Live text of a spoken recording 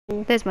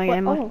There's my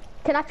Game Boy. Oh,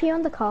 can I pee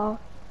on the car?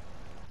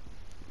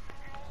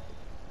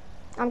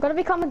 I'm gonna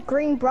become a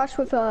green brush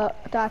with a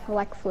diaper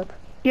like flip.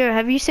 Yo,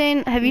 have you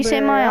seen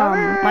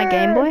my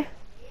Game Boy?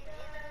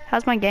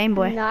 How's my Game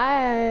Boy?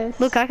 Nice.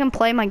 Look, I can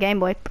play my Game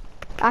Boy.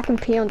 I can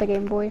pee on the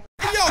Game Boy.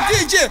 Yo,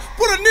 DJ,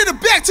 put a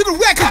nigga back to the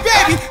record,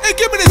 baby, and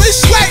give me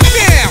this right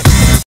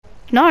now.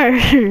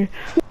 No.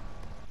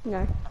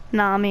 No.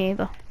 Nah, me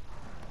either.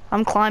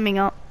 I'm climbing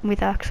up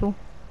with Axel.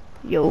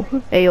 Yo,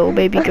 hey yo,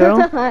 baby girl.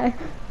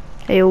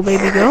 Hey yo,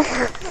 baby girl.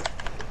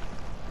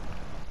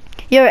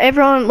 Yo,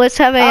 everyone, let's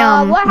have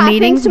a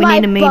meeting. We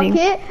need a meeting.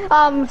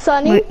 Bucket?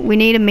 Sonny. We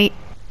need a meet.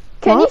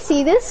 Can you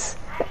see this?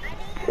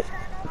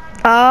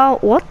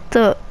 What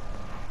the?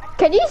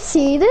 Can you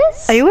see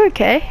this? Are you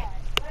okay?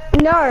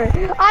 No,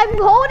 I'm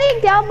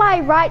holding down my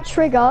right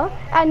trigger,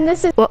 and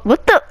this is.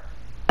 What the?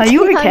 Are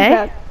you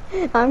okay?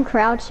 I'm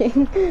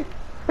crouching.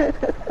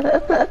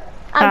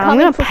 I'm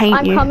gonna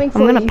paint you. I'm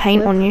gonna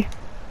paint on you.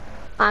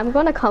 I'm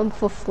gonna come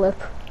for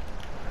flip.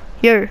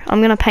 Yo,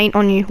 I'm gonna paint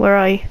on you. Where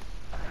are you?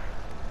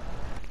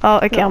 Oh,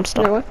 okay, I'm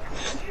stuck. No.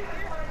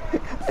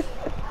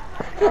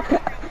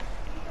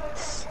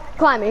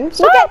 Climbing.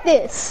 Look at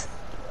this.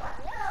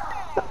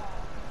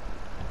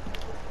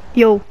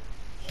 Yo.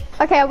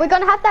 Okay, we're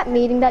gonna have that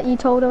meeting that you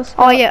told us.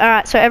 Oh yeah,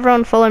 alright, so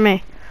everyone follow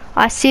me.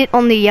 I sit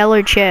on the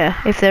yellow chair,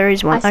 if there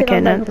is one. Okay,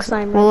 no.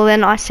 Well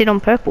then I sit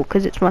on purple,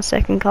 because it's my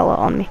second colour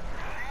on me.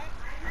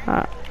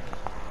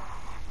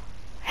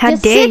 How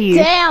dare you?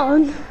 Sit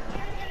down!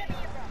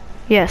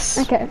 Yes,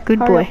 okay, good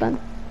boy. Then.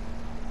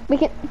 We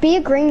can be a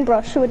green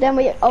brush, so then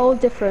we're all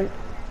different.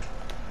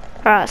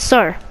 Alright,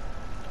 so.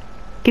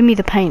 Give me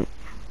the paint.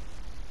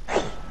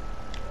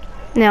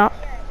 Now.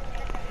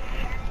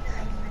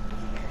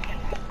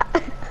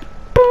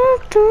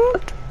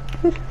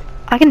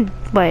 I can,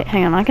 wait,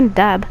 hang on, I can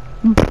dab.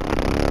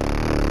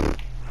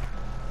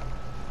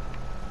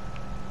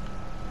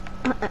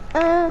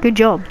 Good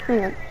job.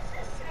 Hang on.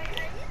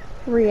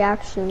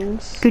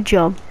 Reactions. Good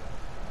job.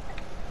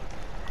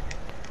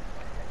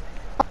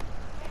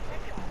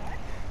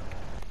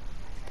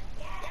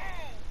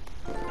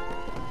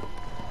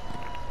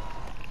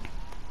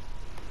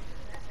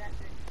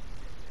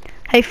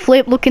 Hey,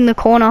 Flip, look in the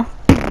corner.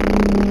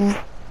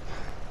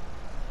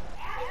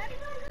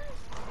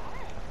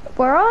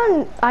 We're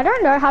on, I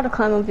don't know how to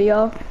climb on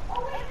VR.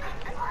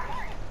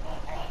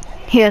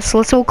 Yes,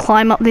 let's all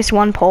climb up this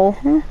one pole.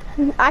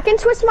 I can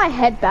twist my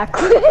head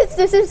backwards.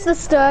 This is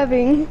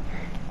disturbing.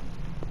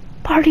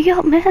 Party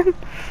up, man.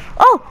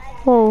 Oh!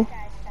 Whoa.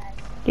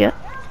 Yeah.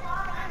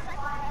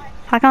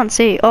 I can't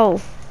see.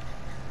 Oh.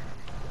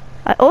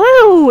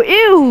 Oh,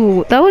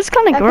 ew! That was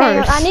kind of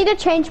gross. I need to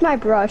change my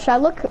brush. I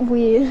look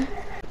weird.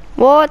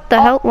 What the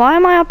hell? Why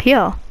am I up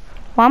here?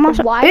 Why am I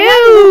so... Why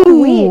ew! am I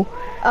weird?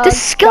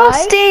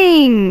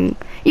 Disgusting! Guys?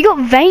 You got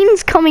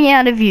veins coming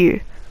out of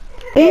you.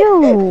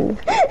 Ew.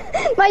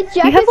 My jacket's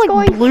you have like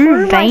going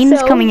blue veins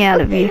myself. coming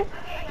out of you.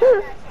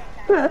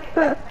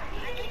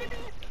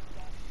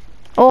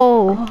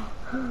 Oh.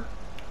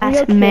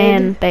 Fat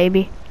man,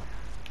 baby.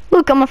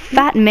 Look, I'm a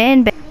fat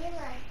man, baby.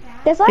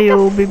 There's like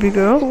baby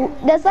girl.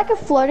 There's like a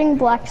floating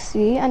black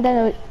sea and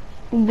then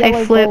a yellow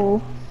hey, Flip.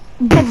 bowl.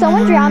 Can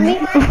someone drown me?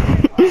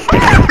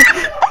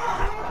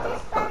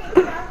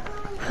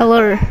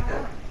 Hello.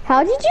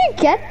 How did you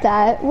get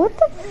that? What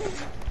the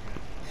f—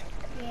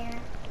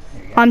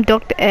 I'm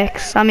Dr.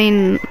 X. I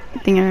mean,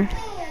 you know,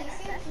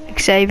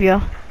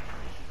 Xavier.